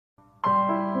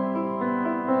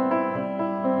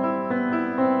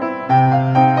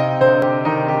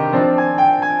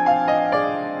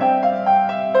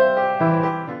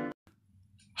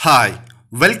Hi,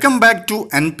 welcome back to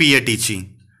NPA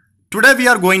teaching. Today we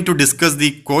are going to discuss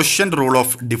the quotient rule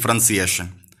of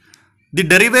differentiation. The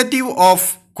derivative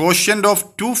of quotient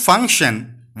of two function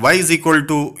y is equal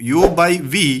to u by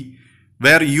v,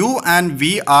 where u and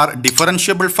v are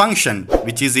differentiable function,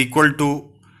 which is equal to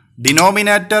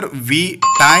denominator v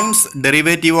times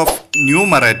derivative of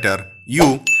numerator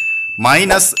u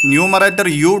minus numerator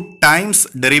u times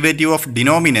derivative of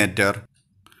denominator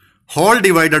whole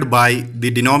divided by the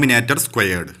denominator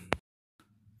squared.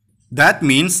 That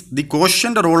means the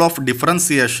quotient rule of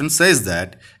differentiation says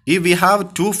that if we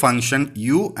have two functions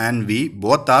u and v,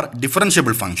 both are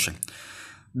differentiable function,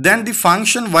 then the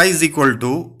function y is equal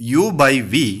to u by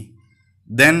v,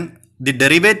 then the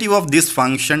derivative of this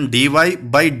function dy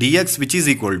by dx, which is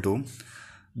equal to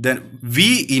then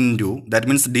v into, that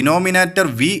means denominator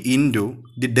v into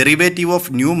the derivative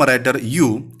of numerator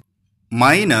u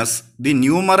minus the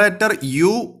numerator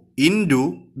u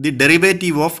into the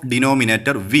derivative of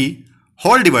denominator v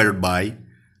whole divided by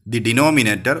the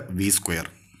denominator v square.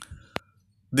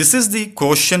 This is the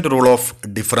quotient rule of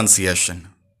differentiation.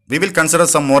 We will consider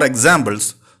some more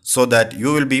examples so that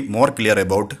you will be more clear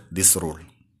about this rule.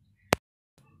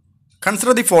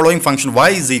 Consider the following function: y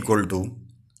is equal to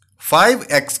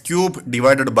 5x cube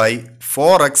divided by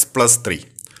 4x plus 3.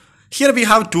 Here we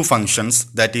have two functions,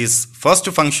 that is first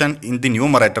function in the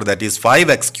numerator, that is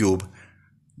 5x cube,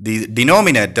 the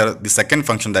denominator, the second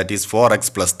function, that is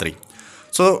 4x plus 3.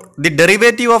 So the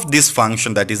derivative of this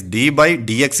function, that is d by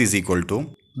dx, is equal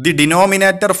to the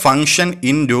denominator function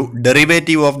into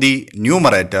derivative of the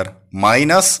numerator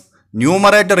minus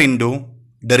numerator into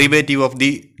derivative of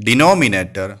the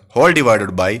denominator whole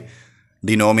divided by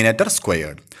denominator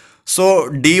squared. So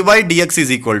dy dx is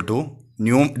equal to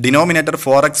denominator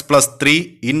 4x plus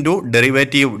 3 into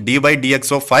derivative d by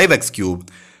dx of 5x cube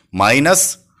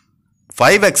minus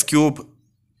 5x cube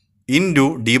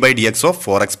into d by dx of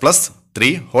 4x plus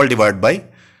 3 whole divided by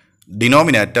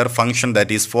denominator function, that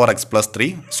is 4x plus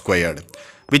 3 squared,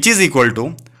 which is equal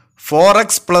to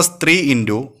 4x plus 3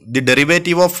 into the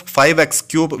derivative of 5x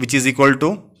cube, which is equal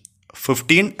to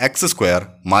 15x square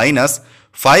minus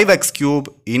 5x cube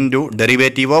into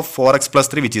derivative of 4x plus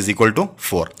 3, which is equal to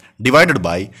 4, divided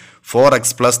by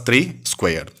 4x plus 3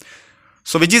 squared.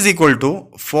 So which is equal to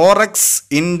 4x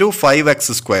into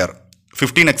 5x square,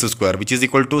 15x square, which is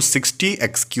equal to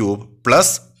 60x cube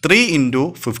plus 3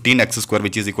 into 15x square,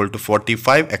 which is equal to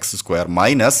 45x square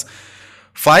minus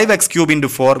 5x cube into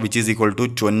 4, which is equal to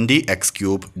 20x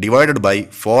cube, divided by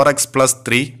 4x plus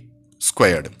 3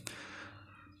 squared.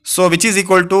 So which is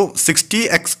equal to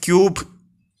 60x cube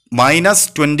minus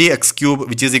 20x cube,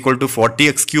 which is equal to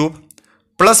 40x cube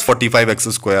plus 45x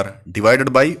square,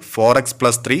 divided by 4x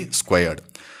plus 3 squared.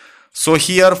 So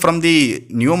here from the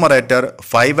numerator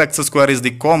 5x square is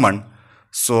the common.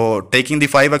 So taking the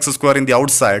 5x square in the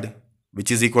outside,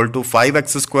 which is equal to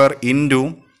 5x square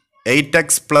into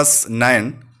 8x plus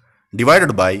 9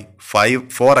 divided by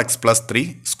 4x plus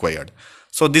 3 squared.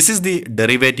 So this is the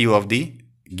derivative of the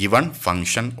given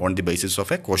function on the basis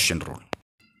of a quotient rule.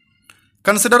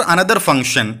 Consider another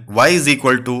function y is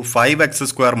equal to 5x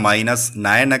square minus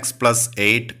 9x plus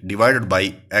 8 divided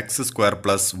by x square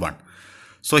plus 1.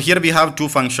 So here we have two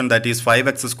functions, that is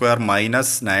 5x square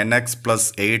minus 9x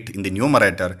plus 8 in the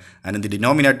numerator, and in the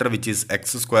denominator, which is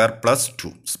x square plus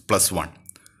 2 plus 1.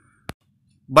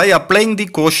 By applying the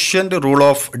quotient rule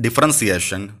of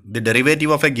differentiation, the derivative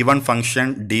of a given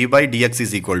function d by dx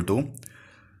is equal to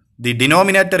the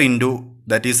denominator into,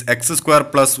 that is x square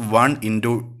plus 1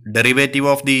 into derivative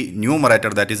of the numerator,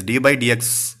 that is d by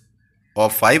dx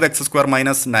of 5x square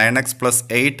minus 9x plus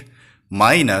 8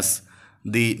 minus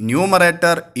the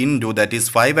numerator into, that is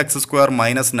 5x square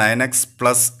minus 9x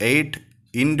plus 8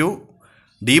 into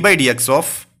d by dx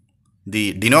of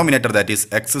the denominator, that is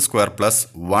x square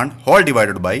plus 1 whole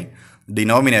divided by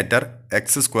denominator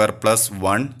x square plus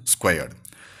 1 squared,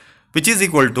 which is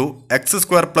equal to x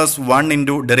square plus 1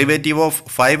 into derivative of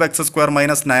 5x square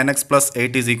minus 9x plus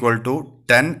 8 is equal to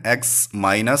 10x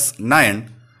minus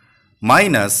 9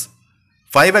 minus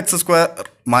 5x square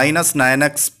minus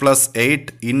 9x plus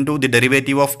 8 into the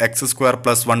derivative of x square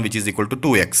plus 1, which is equal to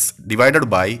 2x, divided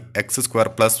by x square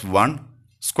plus 1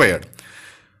 squared.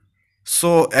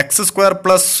 So x square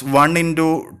plus 1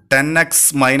 into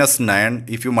 10x minus 9,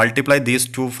 if you multiply these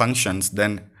two functions,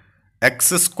 then x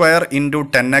square into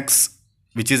 10x,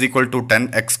 which is equal to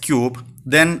 10x cube,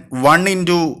 then 1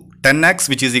 into 10x,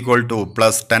 which is equal to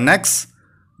plus 10x,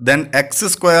 then x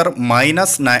square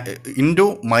minus 9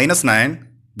 into minus 9,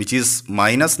 which is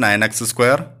minus 9x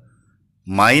square,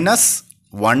 minus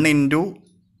 1 into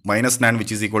minus 9,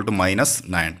 which is equal to minus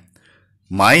 9,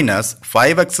 minus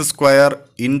 5x square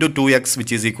into 2x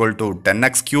which is equal to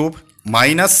 10x cube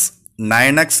minus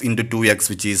 9x into 2x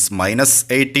which is minus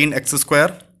 18x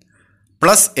square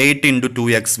plus 8 into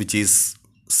 2x which is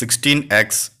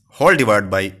 16x whole divided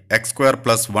by x square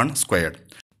plus 1 squared.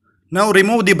 Now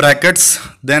remove the brackets,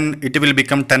 then it will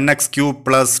become 10x cube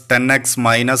plus 10x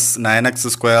minus 9x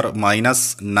square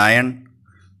minus 9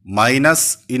 minus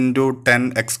into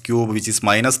 10x cube which is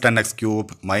minus 10x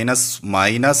cube minus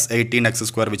 18x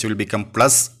square which will become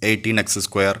plus 18x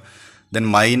square, then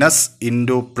minus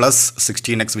into plus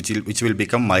 16x which will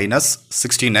become minus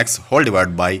 16x whole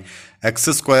divided by x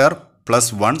square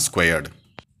plus 1 squared.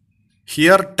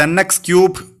 Here 10x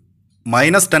cube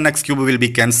minus 10x cube will be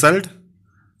cancelled,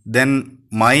 then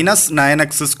minus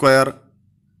 9x square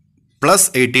plus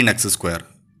 18x square,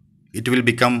 it will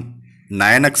become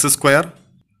 9x square,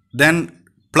 then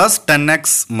plus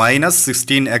 10x minus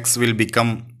 16x will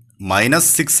become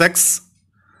minus 6x,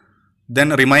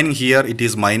 then remaining here it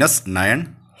is minus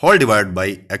 9 whole divided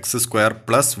by x square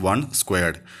plus 1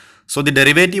 squared. So the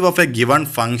derivative of a given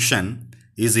function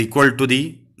is equal to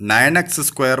the 9x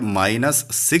square minus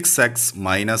 6x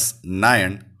minus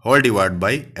 9 whole divided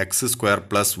by x square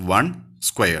plus 1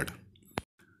 squared.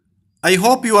 I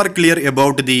hope you are clear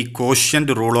about the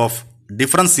quotient rule of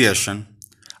differentiation.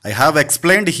 I have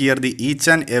explained here the each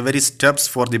and every steps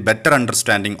for the better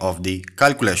understanding of the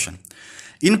calculation.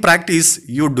 In practice,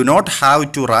 you do not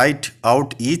have to write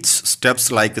out each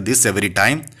steps like this every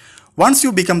time. Once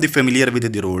you become familiar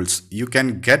with the rules, you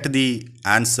can get the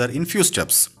answer in few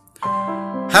steps.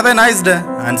 Have a nice day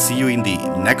and see you in the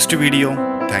next video.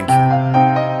 Thank you.